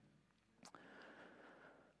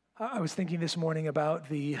I was thinking this morning about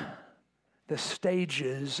the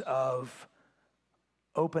stages of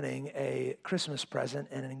opening a Christmas present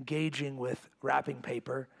and engaging with wrapping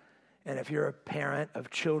paper. And if you're a parent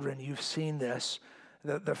of children, you've seen this.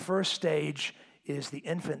 The first stage is the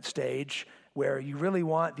infant stage, where you really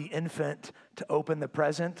want the infant to open the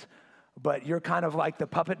present, but you're kind of like the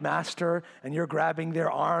puppet master, and you're grabbing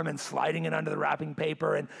their arm and sliding it under the wrapping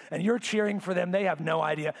paper, and you're cheering for them. They have no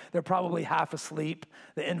idea. They're probably half asleep.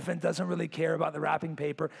 The infant doesn't really care about the wrapping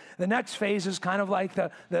paper. The next phase is kind of like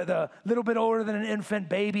the little bit older than an infant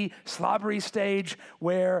baby, slobbery stage,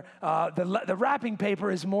 where the wrapping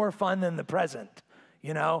paper is more fun than the present.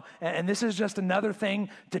 You know, and this is just another thing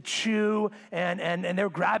to chew, and they're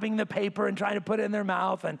grabbing the paper and trying to put it in their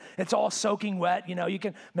mouth, and it's all soaking wet. You know, you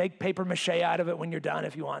can make paper mache out of it when you're done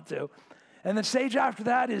if you want to. And the stage after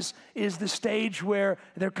that is the stage where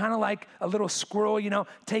they're kind of like a little squirrel, you know,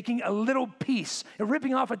 taking a little piece,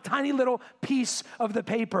 ripping off a tiny little piece of the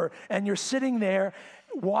paper, and you're sitting there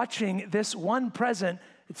watching this one present.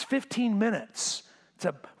 It's 15 minutes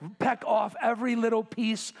to peck off every little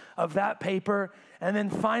piece of that paper. And then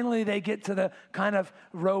finally they get to the kind of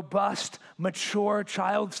robust, mature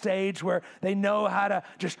child stage where they know how to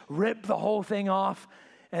just rip the whole thing off.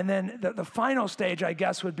 And then the final stage, I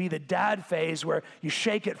guess, would be the dad phase, where you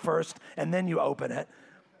shake it first and then you open it.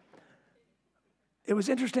 It was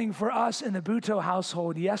interesting for us in the Buto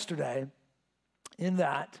household yesterday in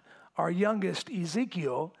that our youngest,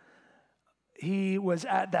 Ezekiel, he was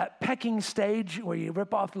at that pecking stage where you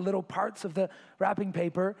rip off the little parts of the wrapping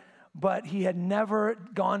paper, but he had never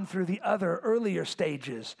gone through the other earlier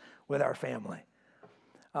stages with our family.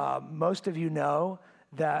 Most of you know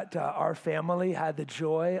that our family had the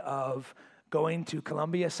joy of going to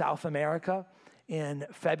Colombia, South America in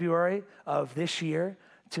February of this year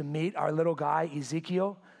to meet our little guy,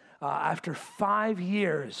 Ezekiel. After 5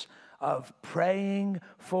 years of praying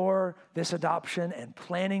for this adoption and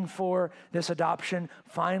planning for this adoption,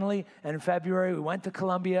 finally in February we went to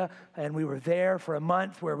Colombia, and we were there for a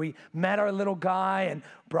month where we met our little guy and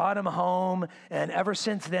brought him home. And ever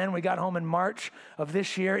since then, we got home in March of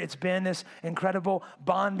this year. It's been this incredible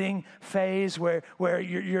bonding phase where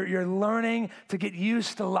you're learning to get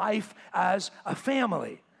used to life as a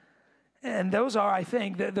family. And those are, I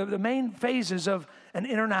think, the main phases of an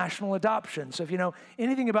international adoption. So if you know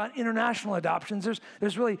anything about international adoptions,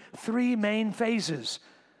 there's really 3 main phases.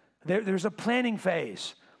 There's a planning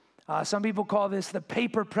phase. Some people call this the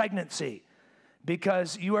paper pregnancy,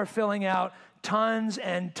 because you are filling out tons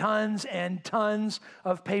and tons and tons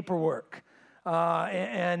of paperwork.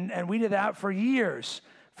 And we did that for years,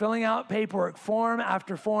 filling out paperwork, form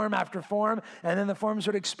after form after form, and then the forms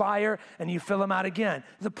would expire and you fill them out again.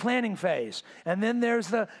 The planning phase. And then there's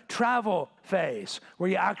the travel phase, where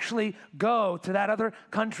you actually go to that other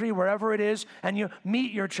country, wherever it is, and you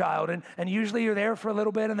meet your child, and usually you're there for a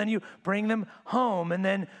little bit, and then you bring them home. And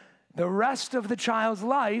then the rest of the child's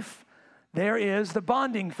life, there is the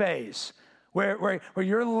bonding phase, where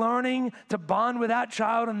you're learning to bond with that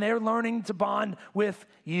child, and they're learning to bond with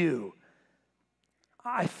you.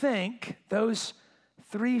 I think those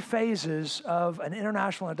 3 phases of an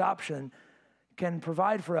international adoption can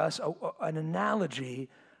provide for us an analogy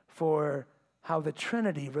for how the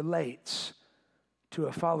Trinity relates to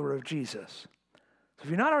a follower of Jesus. So if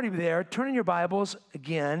you're not already there, turn in your Bibles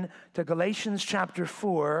again to Galatians chapter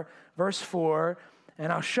 4, verse 4,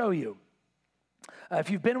 and I'll show you. If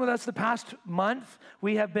you've been with us the past month,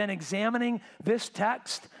 we have been examining this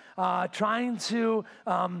text, trying to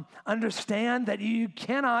understand that you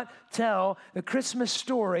cannot tell the Christmas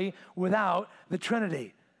story without the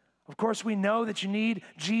Trinity. Of course, we know that you need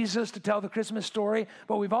Jesus to tell the Christmas story,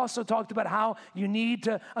 but we've also talked about how you need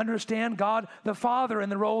to understand God the Father and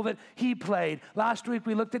the role that He played. Last week,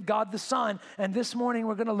 we looked at God the Son, and this morning,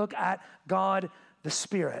 we're going to look at God the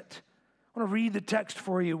Spirit. I want to read the text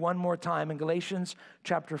for you one more time in Galatians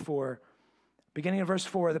chapter 4. Beginning in verse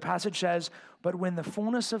 4, the passage says, "But when the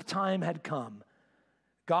fullness of time had come,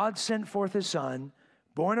 God sent forth His Son,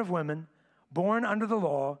 born of women, born under the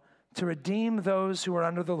law, to redeem those who are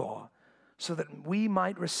under the law, so that we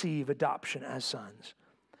might receive adoption as sons.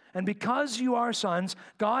 And because you are sons,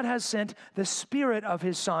 God has sent the Spirit of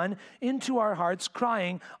His Son into our hearts,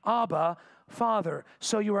 crying, 'Abba, Father.'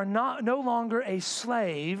 So you are no longer a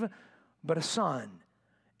slave, but a son.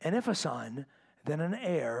 And if a son, then an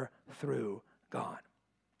heir through God."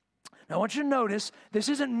 Now I want you to notice, this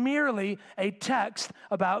isn't merely a text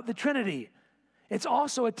about the Trinity. It's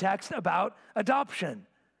also a text about adoption.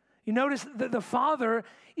 You notice that the Father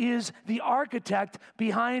is the architect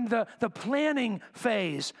behind the planning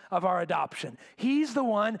phase of our adoption. He's the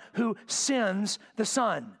one who sends the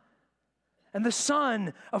Son. And the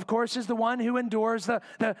Son, of course, is the one who endures the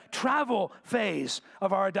travel phase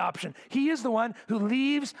of our adoption. He is the one who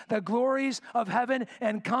leaves the glories of heaven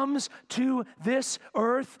and comes to this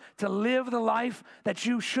earth to live the life that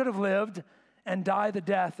you should have lived and die the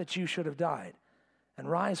death that you should have died and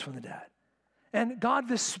rise from the dead. And God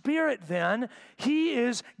the Spirit then, He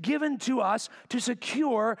is given to us to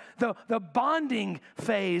secure the bonding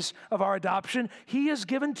phase of our adoption. He is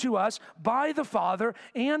given to us by the Father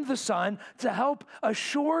and the Son to help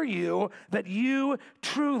assure you that you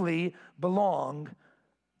truly belong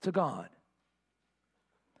to God.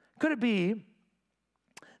 Could it be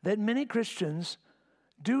that many Christians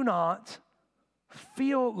do not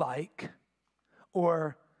feel like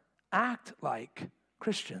or act like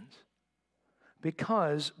Christians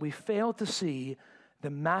because we fail to see the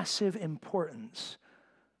massive importance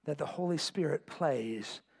that the Holy Spirit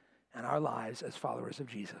plays in our lives as followers of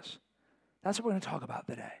Jesus? That's what we're going to talk about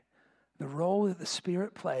today. The role that the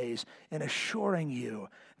Spirit plays in assuring you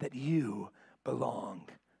that you belong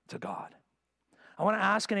to God. I want to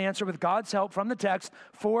ask and answer with God's help from the text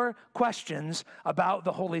 4 questions about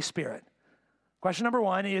the Holy Spirit. Question number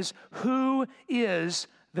 1 is, who is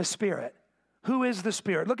the Spirit? Who is the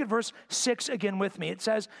Spirit? Look at verse 6 again with me. It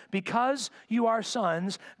says, because you are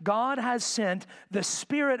sons, God has sent the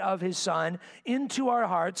Spirit of His Son into our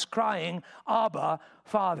hearts, crying, Abba,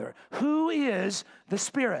 Father. Who is the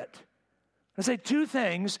Spirit? I say 2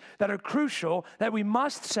 things that are crucial that we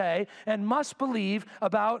must say and must believe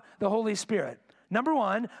about the Holy Spirit. Number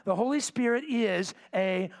 1, the Holy Spirit is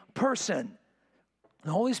a person.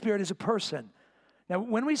 The Holy Spirit is a person. Now,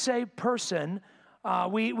 when we say person,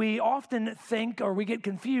 we often think, or we get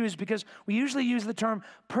confused because we usually use the term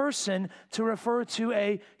person to refer to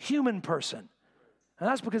a human person. And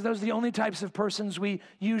that's because those are the only types of persons we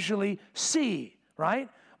usually see, right?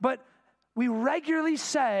 But we regularly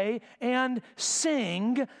say and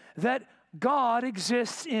sing that God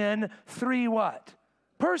exists in 3 what?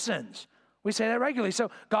 Persons. We say that regularly. So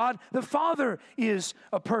God the Father is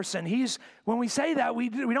a person. When we say that, we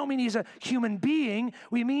don't mean He's a human being.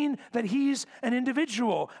 We mean that He's an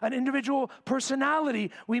individual personality.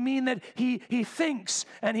 We mean that He thinks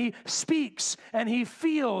and He speaks and He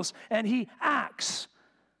feels and He acts.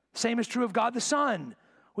 Same is true of God the Son.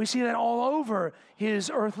 We see that all over His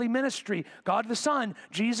earthly ministry. God the Son,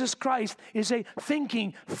 Jesus Christ, is a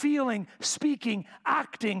thinking, feeling, speaking,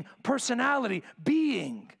 acting personality,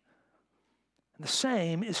 being. The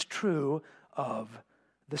same is true of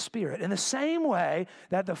the Spirit. In the same way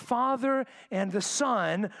that the Father and the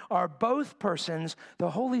Son are both persons, the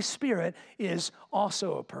Holy Spirit is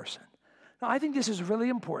also a person. Now, I think this is really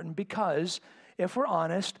important because, if we're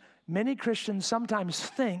honest, many Christians sometimes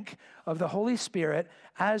think of the Holy Spirit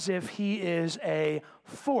as if He is a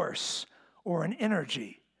force or an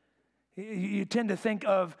energy. You tend to think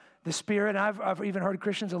of the Spirit, and I've even heard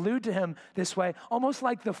Christians allude to Him this way, almost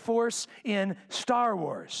like the Force in Star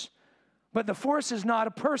Wars. But the Force is not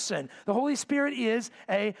a person. The Holy Spirit is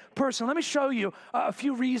a person. Let me show you a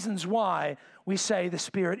few reasons why we say the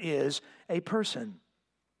Spirit is a person.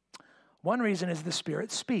 One reason is the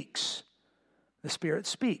Spirit speaks. The Spirit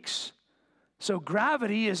speaks. So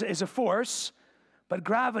gravity is a force, but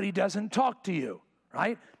gravity doesn't talk to you,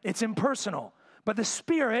 right? It's impersonal. But the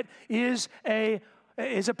Spirit is a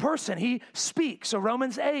person. He speaks. So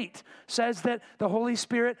Romans 8 says that the Holy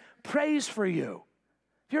Spirit prays for you.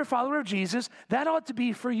 If you're a follower of Jesus, that ought to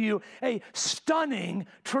be for you a stunning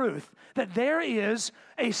truth, that there is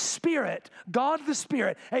a Spirit, God the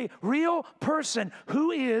Spirit, a real person who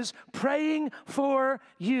is praying for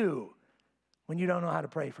you when you don't know how to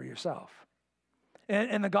pray for yourself.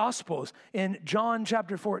 In the Gospels, in John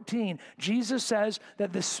chapter 14, Jesus says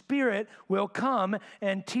that the Spirit will come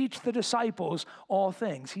and teach the disciples all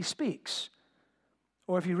things. He speaks.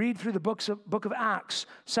 Or if you read through the book of Acts,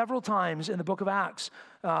 several times in the book of Acts,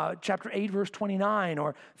 chapter 8, verse 29,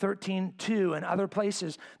 or 13:2, and other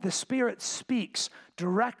places, the Spirit speaks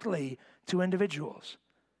directly to individuals.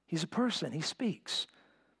 He's a person. He speaks.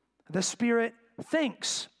 The Spirit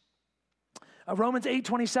thinks. Romans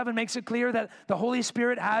 8:27 makes it clear that the Holy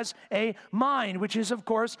Spirit has a mind, which is, of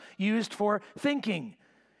course, used for thinking.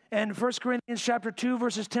 And 1 Corinthians chapter 2,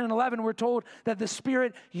 verses 10 and 11, we're told that the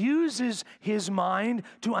Spirit uses His mind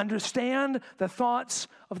to understand the thoughts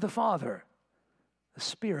of the Father. The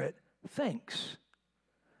Spirit thinks.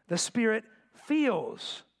 The Spirit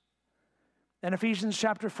feels. In Ephesians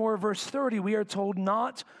chapter 4, verse 30, we are told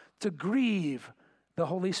not to grieve the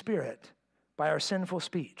Holy Spirit by our sinful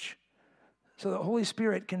speech. So the Holy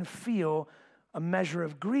Spirit can feel a measure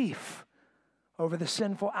of grief over the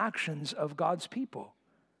sinful actions of God's people.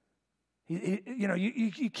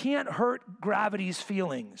 You can't hurt gravity's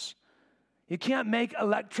feelings. You can't make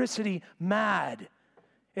electricity mad.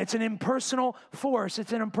 It's an impersonal force.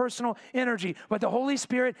 It's an impersonal energy. But the Holy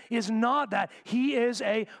Spirit is not that. He is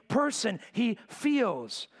a person. He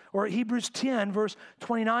feels. Or Hebrews 10, verse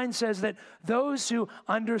 29 says that those who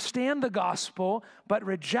understand the gospel but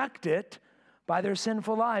reject it by their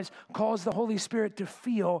sinful lives cause the Holy Spirit to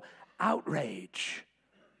feel outrage.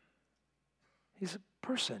 He's a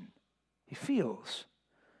person. He feels.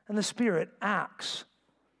 And the Spirit acts.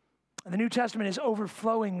 And the New Testament is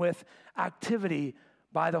overflowing with activity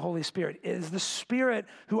by the Holy Spirit. It is the Spirit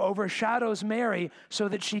who overshadows Mary so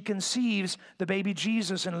that she conceives the baby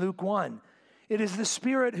Jesus in Luke 1. It is the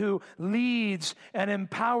Spirit who leads and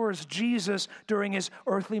empowers Jesus during his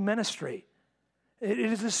earthly ministry. It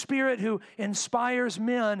is the Spirit who inspires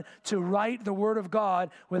men to write the Word of God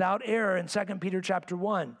without error in 2 Peter chapter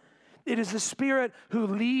 1. It is the Spirit who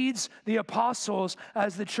leads the apostles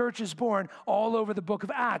as the church is born all over the book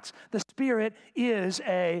of Acts. The Spirit is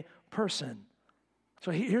a person. So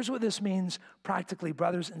here's what this means practically,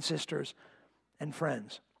 brothers and sisters and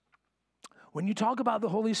friends. When you talk about the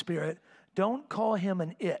Holy Spirit, don't call him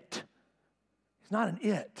an it. He's not an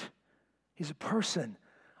it. He's a person.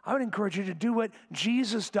 I would encourage you to do what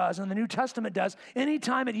Jesus does and the New Testament does.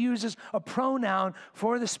 Anytime it uses a pronoun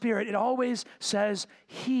for the Spirit, it always says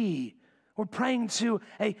he. We're praying to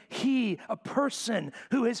a he, a person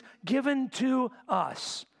who is given to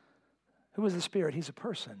us. Who is the Spirit? He's a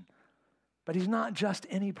person. But he's not just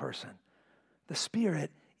any person. The Spirit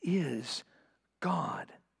is God.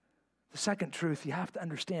 The second truth you have to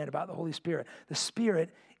understand about the Holy Spirit, the Spirit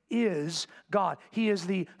is God. He is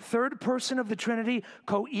the third person of the Trinity,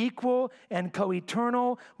 co-equal and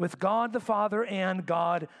co-eternal with God the Father and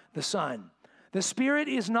God the Son. The Spirit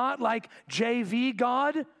is not like JV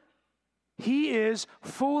God. He is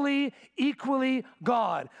fully, equally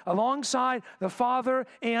God, alongside the Father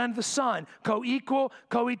and the Son, co-equal,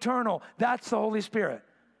 co-eternal. That's the Holy Spirit.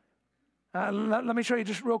 Let me show you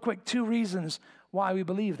just real quick 2 reasons why we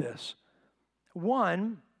believe this.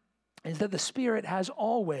 One is that the Spirit has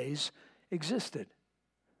always existed.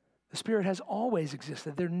 The Spirit has always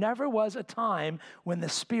existed. There never was a time when the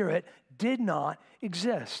Spirit did not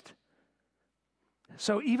exist.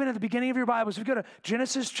 So even at the beginning of your Bibles, if you go to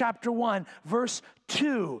Genesis chapter 1, verse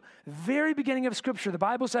 2, very beginning of Scripture, the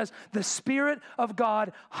Bible says, the Spirit of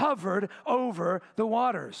God hovered over the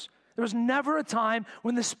waters. There was never a time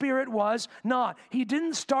when the Spirit was not. He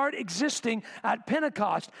didn't start existing at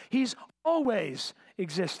Pentecost. He's always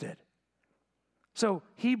existed. So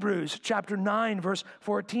Hebrews chapter 9, verse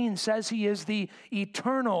 14 says he is the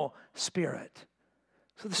eternal Spirit.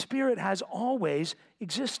 So the Spirit has always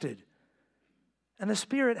existed. And the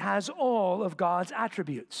Spirit has all of God's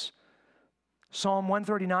attributes. Psalm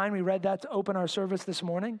 139, we read that to open our service this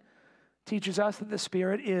morning, teaches us that the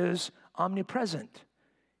Spirit is omnipresent.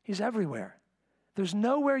 He's everywhere. There's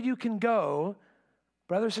nowhere you can go,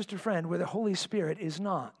 brother, sister, friend, where the Holy Spirit is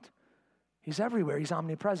not. He's everywhere. He's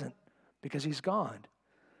omnipresent because he's God.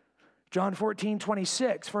 John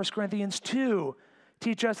 14:26, 1 Corinthians 2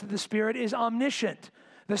 teach us that the Spirit is omniscient.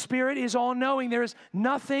 The Spirit is all-knowing. There is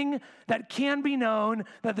nothing that can be known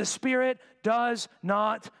that the Spirit does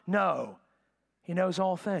not know. He knows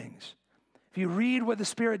all things. If you read what the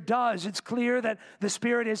Spirit does, it's clear that the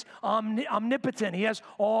Spirit is omnipotent. He has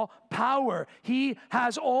all power. He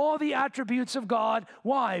has all the attributes of God.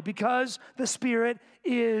 Why? Because the Spirit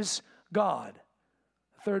is God,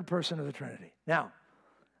 the third person of the Trinity. Now,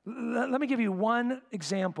 let me give you one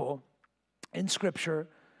example in Scripture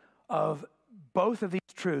of both of these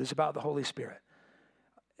truths about the Holy Spirit.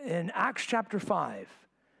 In Acts chapter 5,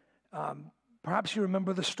 perhaps you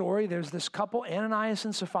remember the story. There's this couple, Ananias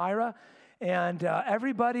and Sapphira, and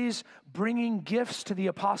everybody's bringing gifts to the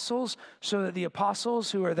apostles so that the apostles,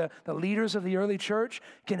 who are the leaders of the early church,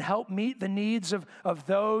 can help meet the needs of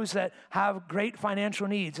those that have great financial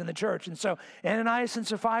needs in the church. And so Ananias and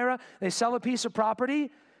Sapphira, they sell a piece of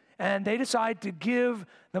property, and they decide to give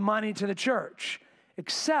the money to the church,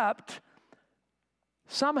 except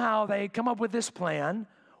somehow they come up with this plan.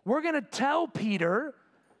 We're going to tell Peter,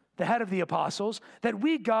 the head of the apostles, that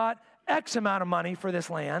we got X amount of money for this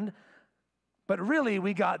land, but really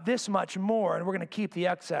we got this much more, and we're going to keep the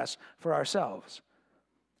excess for ourselves.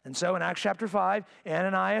 And so in Acts chapter 5,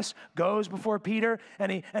 Ananias goes before Peter,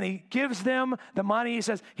 and he gives them the money. He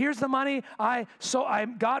says, here's the money I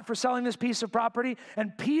got for selling this piece of property.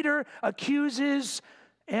 And Peter accuses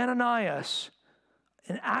Ananias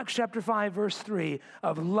in Acts chapter 5, verse 3,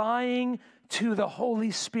 of lying to the Holy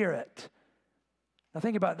Spirit. Now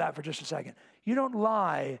think about that for just a second. You don't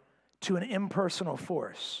lie to an impersonal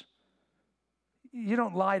force. You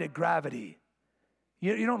don't lie to gravity.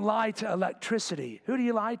 You don't lie to electricity. Who do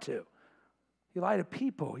you lie to? You lie to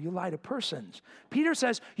people. You lie to persons. Peter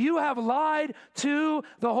says, you have lied to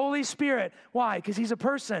the Holy Spirit. Why? Because he's a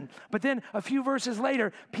person. But then a few verses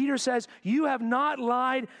later, Peter says, you have not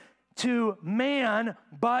lied to man,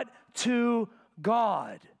 but to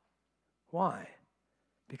God. Why?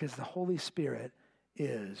 Because the Holy Spirit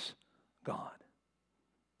is God.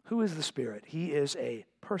 Who is the Spirit? He is a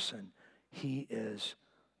person. He is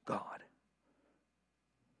God.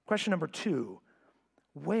 Question number 2,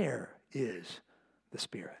 where is the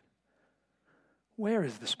Spirit? Where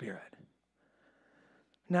is the Spirit?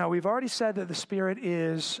 Now, we've already said that the Spirit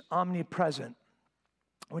is omnipresent,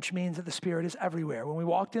 which means that the Spirit is everywhere. When we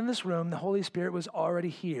walked in this room, the Holy Spirit was already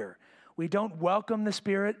here. We don't welcome the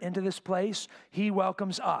Spirit into this place. He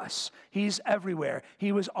welcomes us. He's everywhere.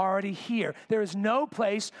 He was already here. There is no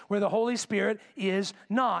place where the Holy Spirit is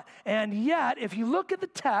not. And yet, if you look at the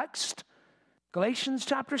text, Galatians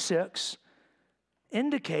chapter 6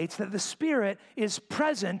 indicates that the Spirit is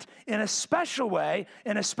present in a special way,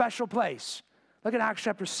 in a special place. Look at Acts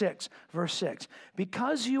chapter 6, verse 6.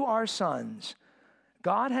 Because you are sons,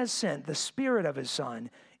 God has sent the Spirit of His Son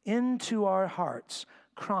into our hearts,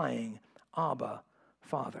 crying, Abba,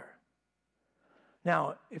 Father.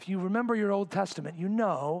 Now, if you remember your Old Testament, you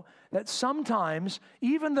know that sometimes,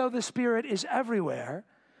 even though the Spirit is everywhere,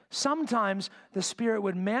 sometimes the Spirit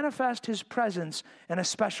would manifest His presence in a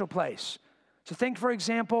special place. So think, for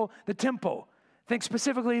example, the temple. Think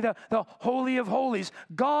specifically the Holy of Holies.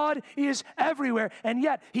 God is everywhere, and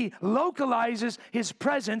yet He localizes His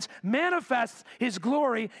presence, manifests His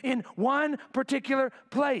glory in one particular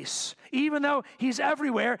place. Even though He's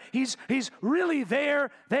everywhere, He's really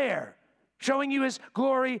there, showing you His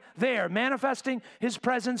glory there, manifesting His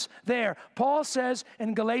presence there. Paul says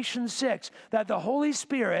in Galatians 6 that the Holy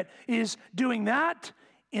Spirit is doing that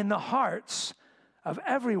in the hearts of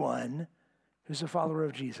everyone who's a follower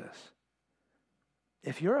of Jesus.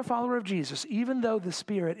 If you're a follower of Jesus, even though the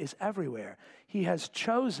Spirit is everywhere, He has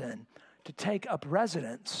chosen to take up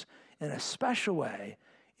residence in a special way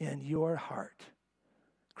in your heart.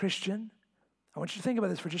 Christian, I want you to think about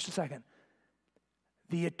this for just a second.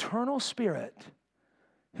 The eternal Spirit,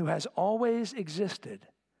 who has always existed,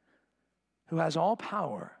 who has all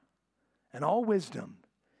power and all wisdom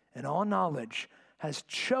and all knowledge, has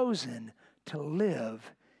chosen to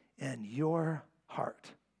live in your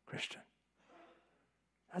heart, Christian.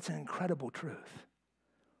 That's an incredible truth.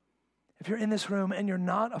 If you're in this room and you're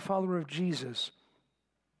not a follower of Jesus,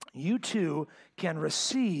 you too can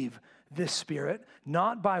receive this Spirit,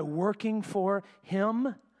 not by working for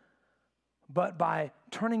Him, but by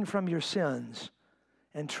turning from your sins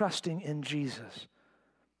and trusting in Jesus.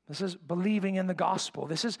 This is believing in the gospel.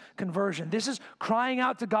 This is conversion. This is crying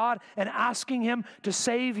out to God and asking Him to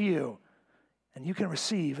save you. And you can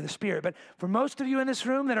receive the Spirit. But for most of you in this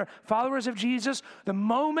room that are followers of Jesus, the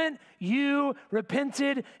moment you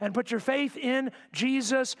repented and put your faith in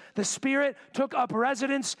Jesus, the Spirit took up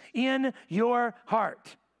residence in your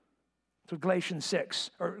heart. That's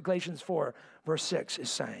what Galatians 4, verse 6 is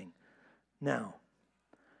saying. Now,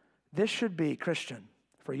 this should be, Christian,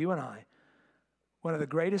 for you and I, one of the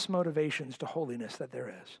greatest motivations to holiness that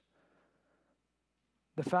there is.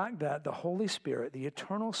 The fact that the Holy Spirit, the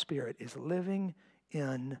eternal Spirit, is living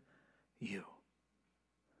in you.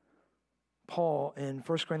 Paul in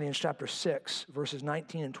 1 Corinthians chapter 6, verses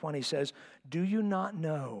 19 and 20 says, do you not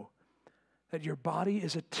know that your body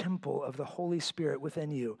is a temple of the Holy Spirit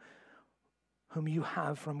within you, whom you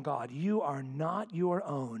have from God? You are not your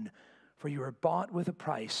own, for you are bought with a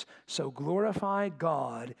price. So glorify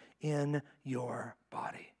God in your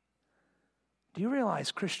body. Do you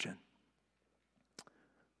realize, Christian,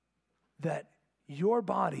 that your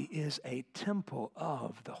body is a temple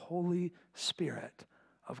of the Holy Spirit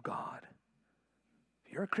of God?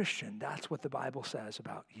 If you're a Christian, that's what the Bible says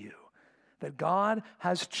about you. That God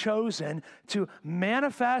has chosen to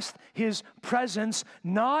manifest His presence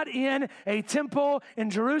not in a temple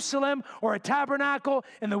in Jerusalem or a tabernacle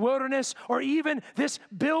in the wilderness or even this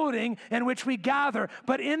building in which we gather,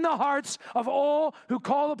 but in the hearts of all who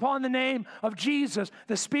call upon the name of Jesus.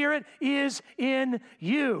 The Spirit is in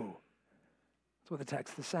you. That's what the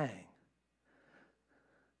text is saying.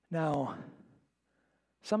 Now,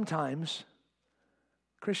 sometimes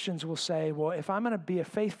Christians will say, well, if I'm going to be a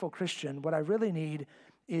faithful Christian, what I really need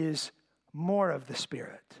is more of the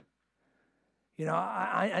Spirit. You know,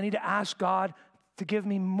 I need to ask God to give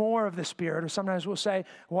me more of the Spirit. Or sometimes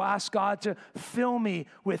we'll ask God to fill me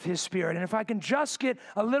with His Spirit. And if I can just get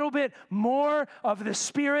a little bit more of the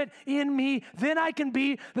Spirit in me, then I can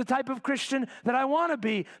be the type of Christian that I want to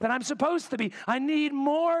be, that I'm supposed to be. I need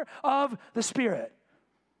more of the Spirit.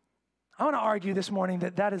 I want to argue this morning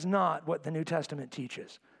that that is not what the New Testament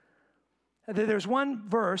teaches. There's one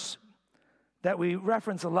verse that we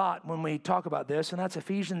reference a lot when we talk about this, and that's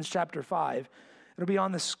Ephesians chapter 5. It'll be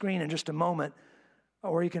on the screen in just a moment,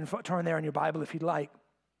 or you can turn there in your Bible if you'd like.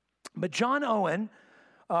 But John Owen,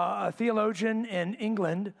 a theologian in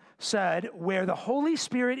England, said, where the Holy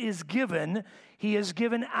Spirit is given, He is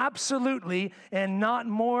given absolutely and not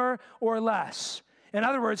more or less. In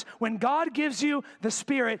other words, when God gives you the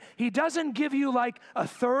Spirit, He doesn't give you like a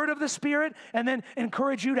third of the Spirit and then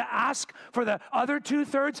encourage you to ask for the other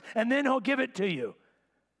 2/3 and then He'll give it to you.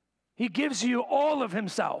 He gives you all of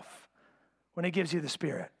Himself when He gives you the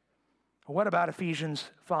Spirit. What about Ephesians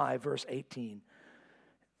 5, verse 18?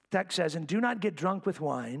 The text says, and do not get drunk with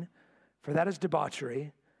wine, for that is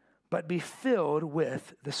debauchery, but be filled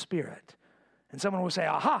with the Spirit. And someone will say,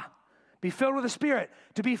 aha! Be filled with the Spirit.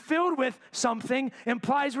 To be filled with something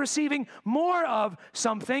implies receiving more of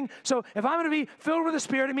something. So if I'm going to be filled with the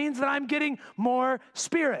Spirit, it means that I'm getting more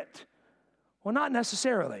Spirit. Well, not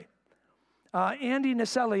necessarily. Andy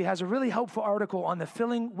Naselli has a really helpful article on the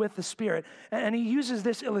filling with the Spirit, and he uses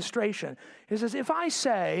this illustration. He says, if I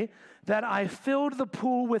say that I filled the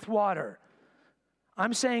pool with water,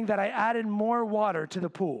 I'm saying that I added more water to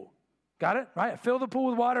the pool. Got it? Right? I fill the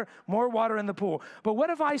pool with water, more water in the pool. But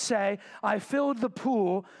what if I say I filled the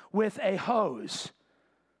pool with a hose?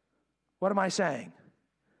 What am I saying?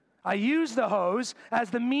 I used the hose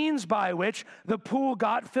as the means by which the pool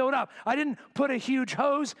got filled up. I didn't put a huge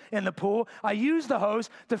hose in the pool. I used the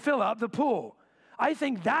hose to fill up the pool. I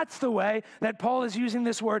think that's the way that Paul is using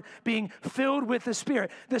this word, being filled with the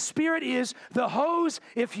Spirit. The Spirit is the hose,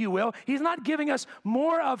 if you will. He's not giving us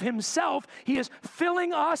more of Himself. He is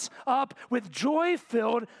filling us up with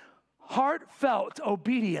joy-filled, heartfelt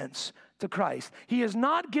obedience to Christ. He is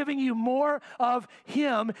not giving you more of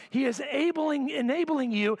Him. He is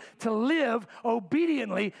enabling you to live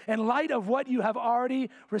obediently in light of what you have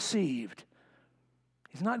already received.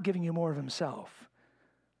 He's not giving you more of Himself,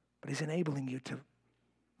 but He's enabling you to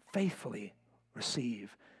faithfully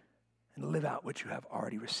receive and live out what you have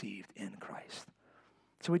already received in Christ.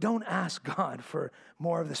 So we don't ask God for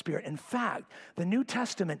more of the Spirit. In fact, the New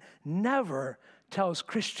Testament never tells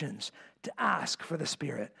Christians to ask for the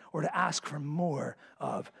Spirit or to ask for more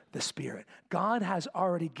of the Spirit. God has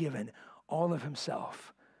already given all of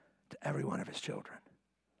Himself to every one of His children.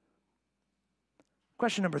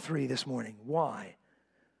 Question number 3 this morning, why?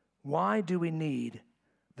 Why do we need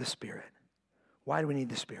the Spirit? Why do we need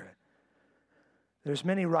the Spirit? There's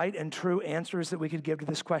many right and true answers that we could give to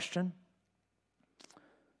this question.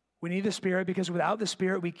 We need the Spirit because without the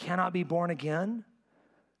Spirit, we cannot be born again.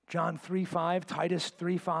 John 3:5, Titus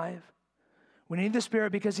 3:5. We need the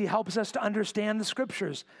Spirit because He helps us to understand the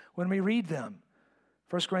Scriptures when we read them.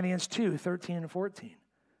 1 Corinthians 2:13 and 14.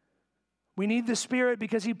 We need the Spirit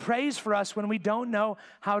because He prays for us when we don't know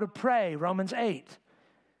how to pray. Romans 8.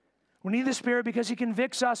 We need the Spirit because He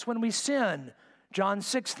convicts us when we sin. John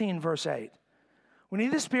 16, verse 8. We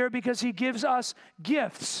need the Spirit because He gives us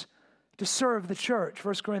gifts to serve the church.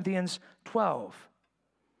 1 Corinthians 12.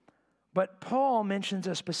 But Paul mentions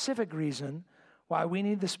a specific reason why we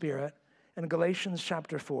need the Spirit in Galatians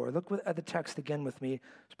chapter 4. Look at the text again with me,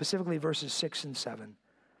 specifically verses 6 and 7.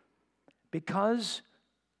 Because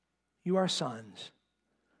you are sons,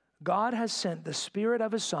 God has sent the Spirit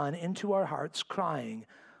of His Son into our hearts, crying,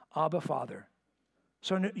 Abba, Father.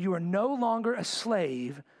 So you are no longer a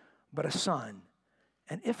slave, but a son.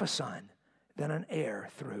 And if a son, then an heir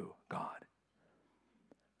through God.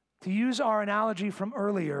 To use our analogy from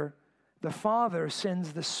earlier, the Father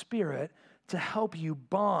sends the Spirit to help you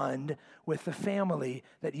bond with the family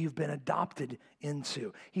that you've been adopted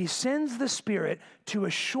into. He sends the Spirit to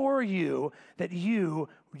assure you that you,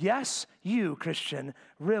 yes, you, Christian,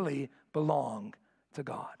 really belong to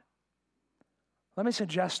God. Let me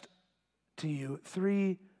suggest to you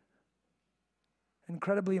 3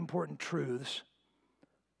 incredibly important truths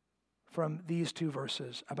from these 2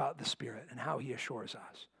 verses about the Spirit and how He assures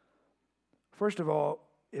us. First of all,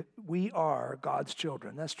 we are God's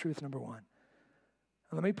children. That's truth number 1. And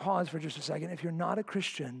let me pause for just a second. If you're not a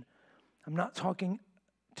Christian, I'm not talking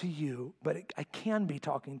to you, but I can be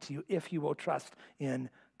talking to you if you will trust in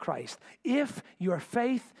Christ. If your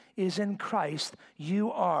faith is in Christ,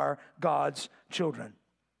 you are God's children.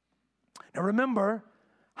 Now remember,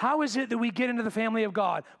 how is it that we get into the family of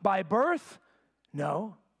God? By birth?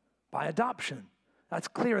 No, by adoption. That's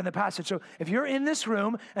clear in the passage. So if you're in this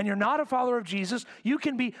room and you're not a follower of Jesus, you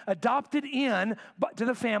can be adopted in to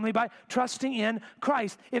the family by trusting in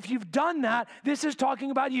Christ. If you've done that, this is talking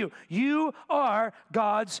about you. You are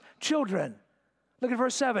God's children. Look at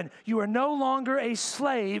verse 7. You are no longer a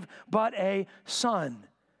slave, but a son.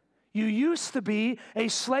 You used to be a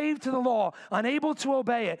slave to the law, unable to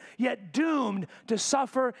obey it, yet doomed to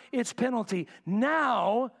suffer its penalty.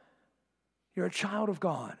 Now, you're a child of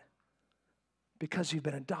God because you've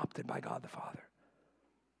been adopted by God the Father.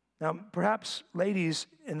 Now, perhaps ladies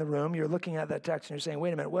in the room, you're looking at that text and you're saying,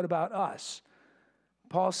 wait a minute, what about us?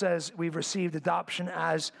 Paul says we've received adoption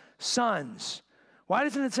as sons. Why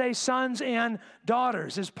doesn't it say sons and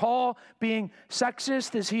daughters? Is Paul being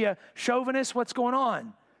sexist? Is he a chauvinist? What's going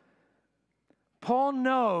on? Paul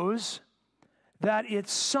knows that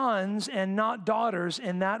it's sons and not daughters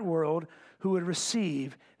in that world who would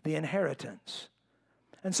receive the inheritance.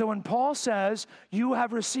 And so when Paul says you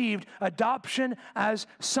have received adoption as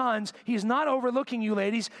sons, he's not overlooking you,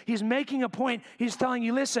 ladies. He's making a point. He's telling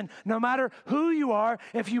you, listen, no matter who you are,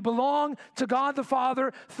 if you belong to God the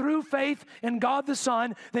Father through faith in God the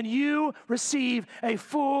Son, then you receive a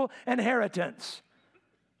full inheritance.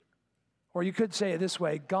 Or you could say it this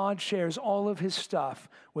way, God shares all of his stuff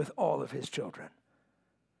with all of his children.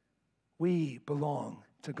 We belong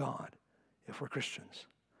to God if we're Christians.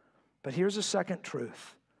 But here's a second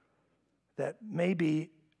truth that maybe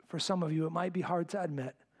for some of you it might be hard to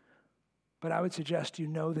admit, but I would suggest you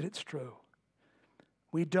know that it's true.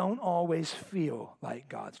 We don't always feel like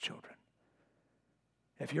God's children.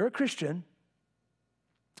 If you're a Christian,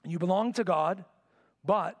 you belong to God,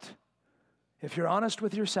 but if you're honest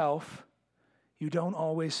with yourself, you don't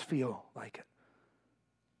always feel like it.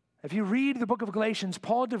 If you read the book of Galatians,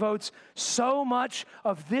 Paul devotes so much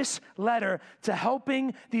of this letter to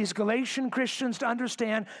helping these Galatian Christians to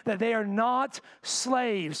understand that they are not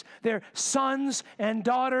slaves. They're sons and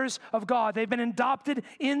daughters of God. They've been adopted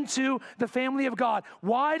into the family of God.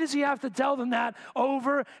 Why does he have to tell them that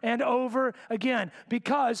over and over again?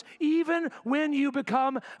 Because even when you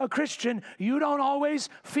become a Christian, you don't always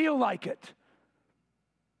feel like it.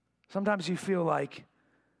 Sometimes you feel like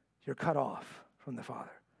you're cut off from the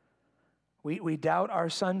Father. We doubt our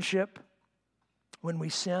sonship when we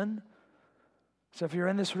sin. So if you're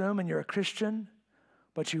in this room and you're a Christian,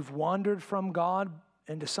 but you've wandered from God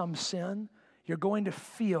into some sin, you're going to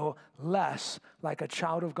feel less like a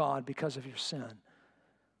child of God because of your sin.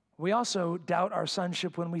 We also doubt our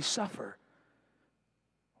sonship when we suffer.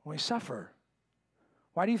 When we suffer.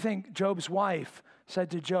 Why do you think Job's wife said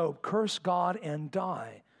to Job, curse God and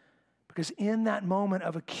die? Because in that moment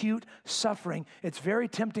of acute suffering, it's very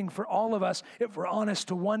tempting for all of us, if we're honest,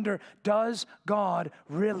 to wonder, does God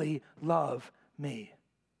really love me?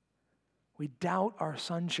 We doubt our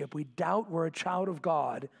sonship. We doubt we're a child of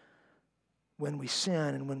God when we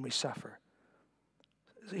sin and when we suffer.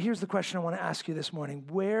 So here's the question I want to ask you this morning.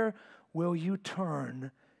 Where will you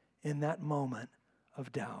turn in that moment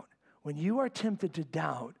of doubt? When you are tempted to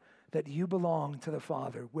doubt that you belong to the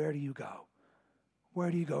Father, where do you go? Where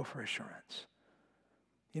do you go for assurance?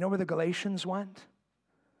 You know where the Galatians went?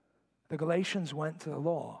 The Galatians went to the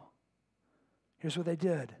law. Here's what they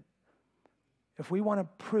did. If we want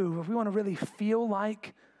to really feel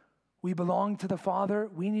like we belong to the Father,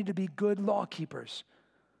 we need to be good law keepers.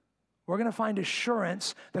 We're going to find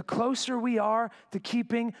assurance. The closer we are to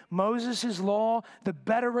keeping Moses' law, the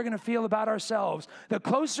better we're going to feel about ourselves. The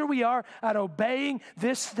closer we are at obeying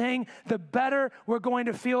this thing, the better we're going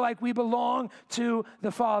to feel like we belong to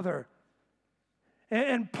the Father.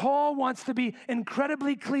 And Paul wants to be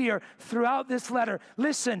incredibly clear throughout this letter.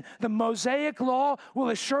 Listen, the Mosaic law will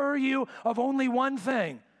assure you of only one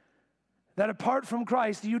thing, that apart from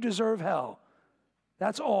Christ, you deserve hell.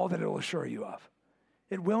 That's all that it will assure you of.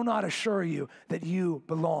 It will not assure you that you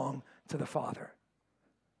belong to the Father.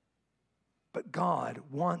 But God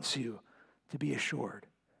wants you to be assured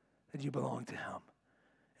that you belong to him.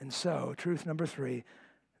 And so, truth number 3,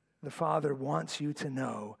 the Father wants you to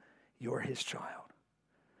know you're his child.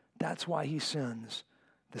 That's why he sends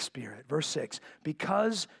the Spirit. Verse 6,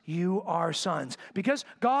 because you are sons. Because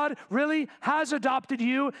God really has adopted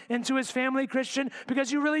you into his family, Christian.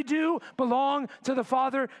 Because you really do belong to the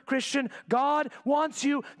Father, Christian. God wants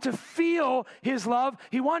you to feel his love.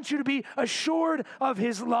 He wants you to be assured of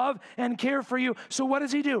his love and care for you. So what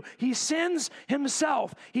does he do? He sends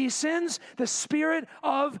himself. He sends the Spirit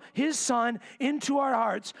of his Son into our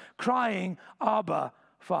hearts, crying, Abba,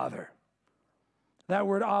 Father. That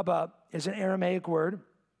word Abba is an Aramaic word,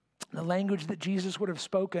 the language that Jesus would have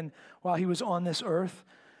spoken while he was on this earth.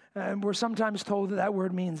 And we're sometimes told that that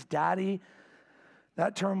word means daddy.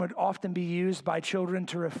 That term would often be used by children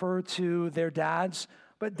to refer to their dads,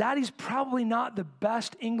 but daddy's probably not the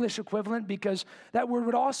best English equivalent because that word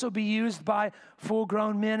would also be used by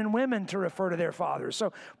full-grown men and women to refer to their fathers.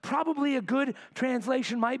 So probably a good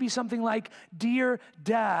translation might be something like dear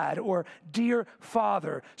dad or dear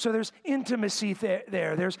father. So there's intimacy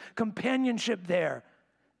there. There's companionship there.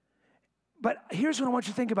 But here's what I want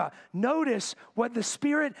you to think about. Notice what the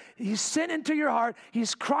Spirit, He's sent into your heart.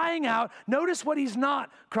 He's crying out. Notice what He's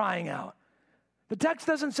not crying out. The text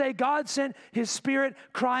doesn't say God sent His Spirit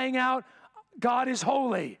crying out, God is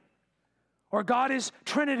holy, or God is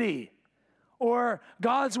Trinity, or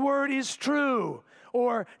God's word is true,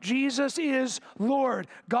 or Jesus is Lord.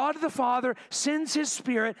 God the Father sends His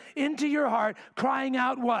Spirit into your heart crying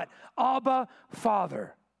out what? Abba,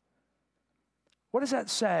 Father. What does that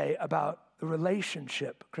say about the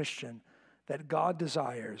relationship, Christian, that God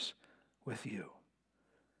desires with you?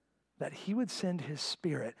 That He would send His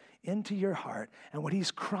Spirit into your heart, and what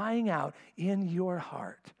He's crying out in your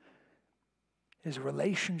heart is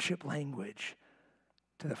relationship language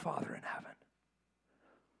to the Father in heaven.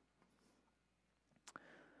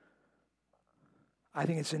 I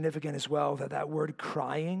think it's significant as well that that word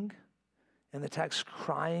crying, in the text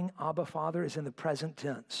crying Abba Father, is in the present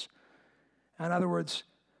tense. In other words,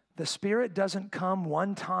 the Spirit doesn't come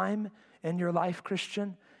one time in your life,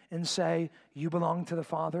 Christian, and say, you belong to the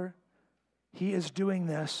Father. He is doing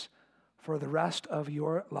this for the rest of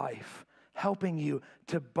your life, helping you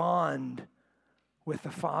to bond with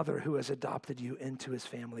the Father who has adopted you into His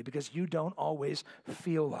family, because you don't always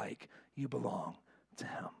feel like you belong to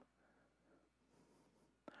Him.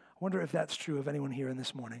 I wonder if that's true of anyone here in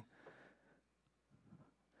this morning.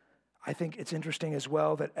 I think it's interesting as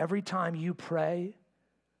well that every time you pray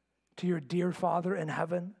to your dear Father in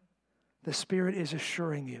heaven, the Spirit is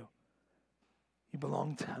assuring you you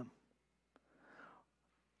belong to Him.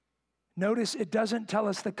 Notice it doesn't tell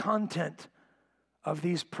us the content of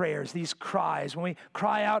these prayers, these cries. When we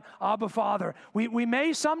cry out, Abba, Father, we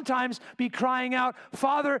may sometimes be crying out,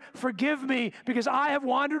 Father, forgive me because I have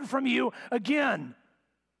wandered from you again.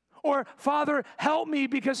 Or, Father, help me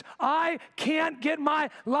because I can't get my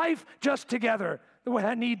life just together the way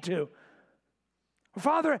I need to.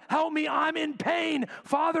 Father, help me, I'm in pain.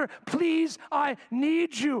 Father, please, I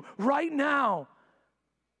need you right now.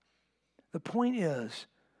 The point is,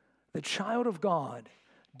 the child of God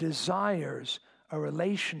desires a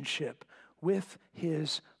relationship with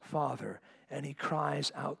his Father, and he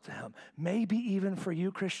cries out to Him. Maybe even for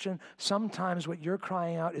you, Christian, sometimes what you're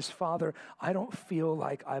crying out is, Father, I don't feel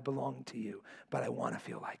like I belong to you, but I want to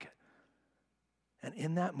feel like it. And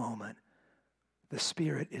in that moment, the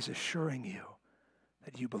Spirit is assuring you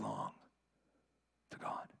that you belong to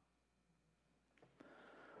God.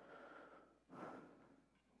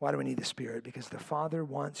 Why do we need the Spirit? Because the Father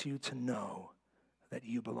wants you to know that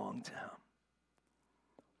you belong to Him.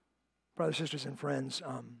 Brothers, sisters, and friends,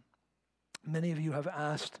 many of you have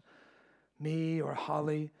asked me or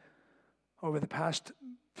Holly over the past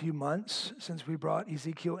few months since we brought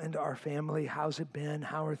Ezekiel into our family, how's it been?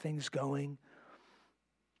 How are things going?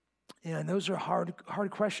 And those are hard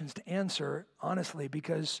questions to answer, honestly,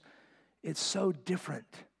 because it's so different.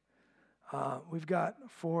 We've got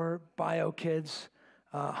 4 bio kids,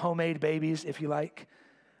 homemade babies, if you like.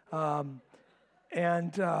 And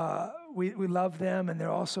we love them, and they're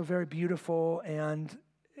also very beautiful and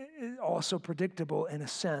also predictable in a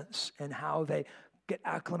sense in how they get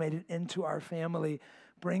acclimated into our family.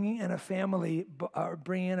 Bringing in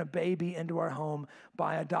a baby into our home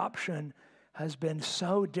by adoption has been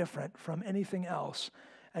so different from anything else.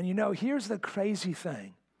 And you know, here's the crazy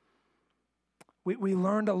thing. We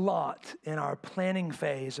learned a lot in our planning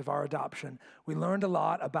phase of our adoption. We learned a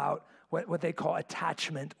lot about what they call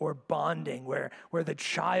attachment or bonding, where the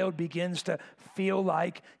child begins to feel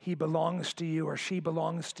like he belongs to you or she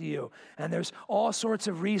belongs to you. And there's all sorts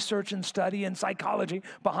of research and study and psychology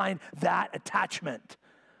behind that attachment.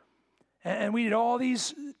 And we did all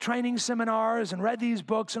these training seminars and read these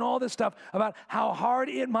books and all this stuff about how hard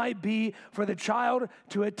it might be for the child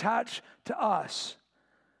to attach to us.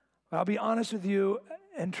 But I'll be honest with you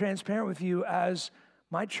and transparent with you, as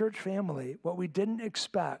my church family, what we didn't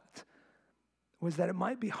expect was that it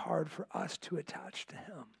might be hard for us to attach to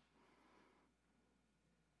Him.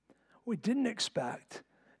 What we didn't expect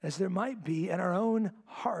is there might be in our own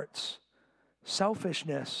hearts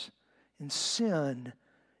selfishness and sin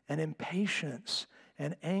and impatience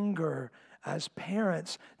and anger as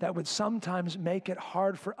parents that would sometimes make it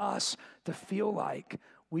hard for us to feel like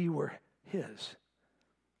we were His.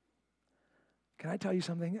 Can I tell you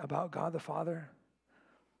something about God the Father?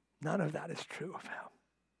 None of that is true of Him.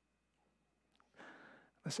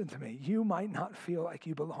 Listen to me. You might not feel like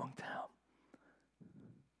you belong to him.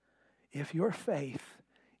 If your faith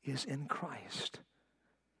is in Christ,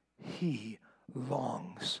 he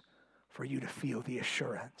longs for you to feel the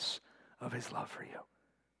assurance of his love for you.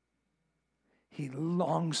 He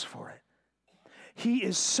longs for it. He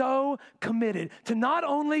is so committed to not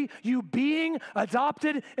only you being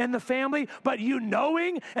adopted in the family, but you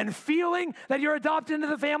knowing and feeling that you're adopted into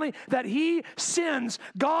the family, that he sends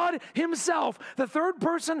God himself, the third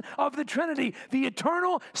person of the Trinity, the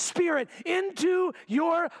eternal Spirit, into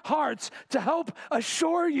your hearts to help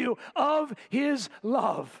assure you of his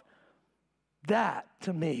love. That,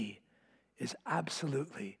 to me, is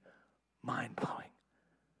absolutely mind-blowing.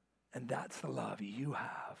 And that's the love you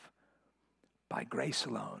have by grace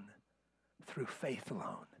alone, through faith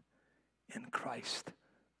alone, in Christ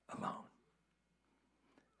alone.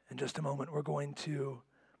 In just a moment, we're going to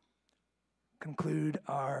conclude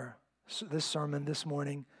this sermon this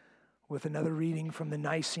morning with another reading from the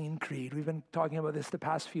Nicene Creed. We've been talking about this the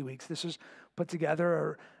past few weeks. This was put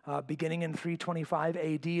together beginning in 325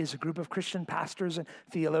 AD as a group of Christian pastors and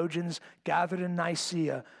theologians gathered in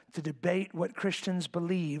Nicaea to debate what Christians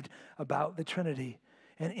believed about the Trinity.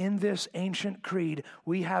 And in this ancient creed,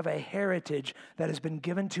 we have a heritage that has been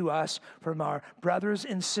given to us from our brothers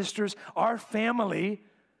and sisters, our family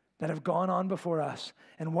that have gone on before us,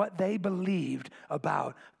 and what they believed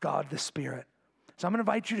about God the Spirit. So I'm going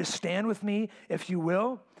to invite you to stand with me, if you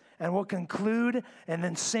will, and we'll conclude and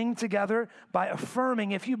then sing together by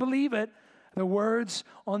affirming, if you believe it, the words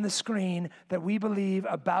on the screen that we believe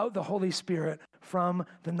about the Holy Spirit from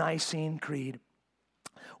the Nicene Creed.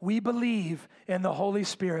 We believe in the Holy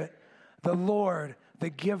Spirit, the Lord, the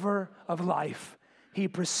giver of life. He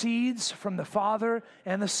proceeds from the Father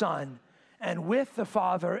and the Son, and with the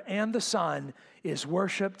Father and the Son is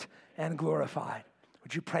worshiped and glorified.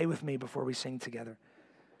 Would you pray with me before we sing together?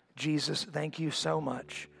 Jesus, thank you so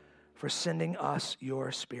much for sending us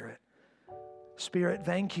your Spirit. Spirit,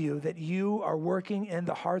 thank you that you are working in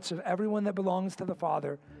the hearts of everyone that belongs to the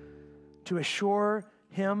Father to assure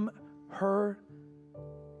him, her,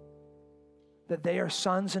 that they are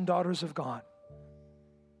sons and daughters of God.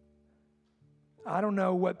 I don't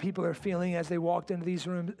know what people are feeling as they walked into these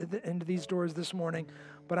rooms, into these doors this morning,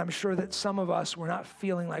 but I'm sure that some of us were not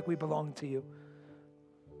feeling like we belong to you.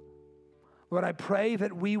 Lord, I pray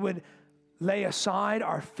that we would lay aside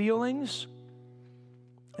our feelings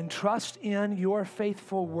and trust in your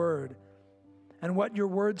faithful word and what your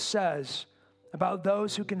word says about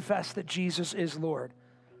those who confess that Jesus is Lord.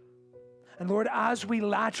 And Lord, as we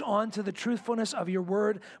latch on to the truthfulness of your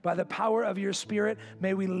word by the power of your Spirit,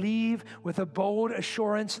 may we leave with a bold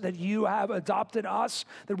assurance that you have adopted us,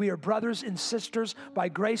 that we are brothers and sisters by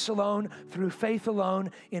grace alone, through faith alone,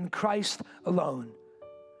 in Christ alone.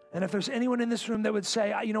 And if there's anyone in this room that would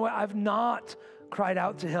say, you know what, I've not cried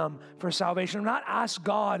out to him for salvation, I've not asked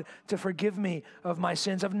God to forgive me of my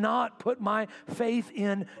sins, I've not put my faith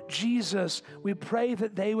in Jesus, we pray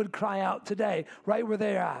that they would cry out today, right where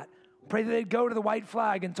they're at. Pray that they'd go to the white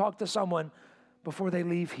flag and talk to someone before they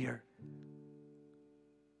leave here.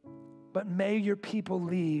 But may your people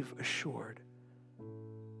leave assured.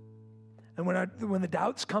 And when the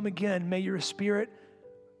doubts come again, may your Spirit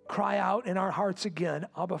cry out in our hearts again,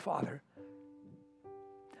 Abba, Father.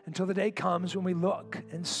 Until the day comes when we look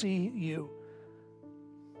and see you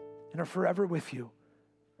and are forever with you.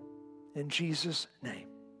 In Jesus' name,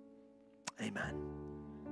 amen.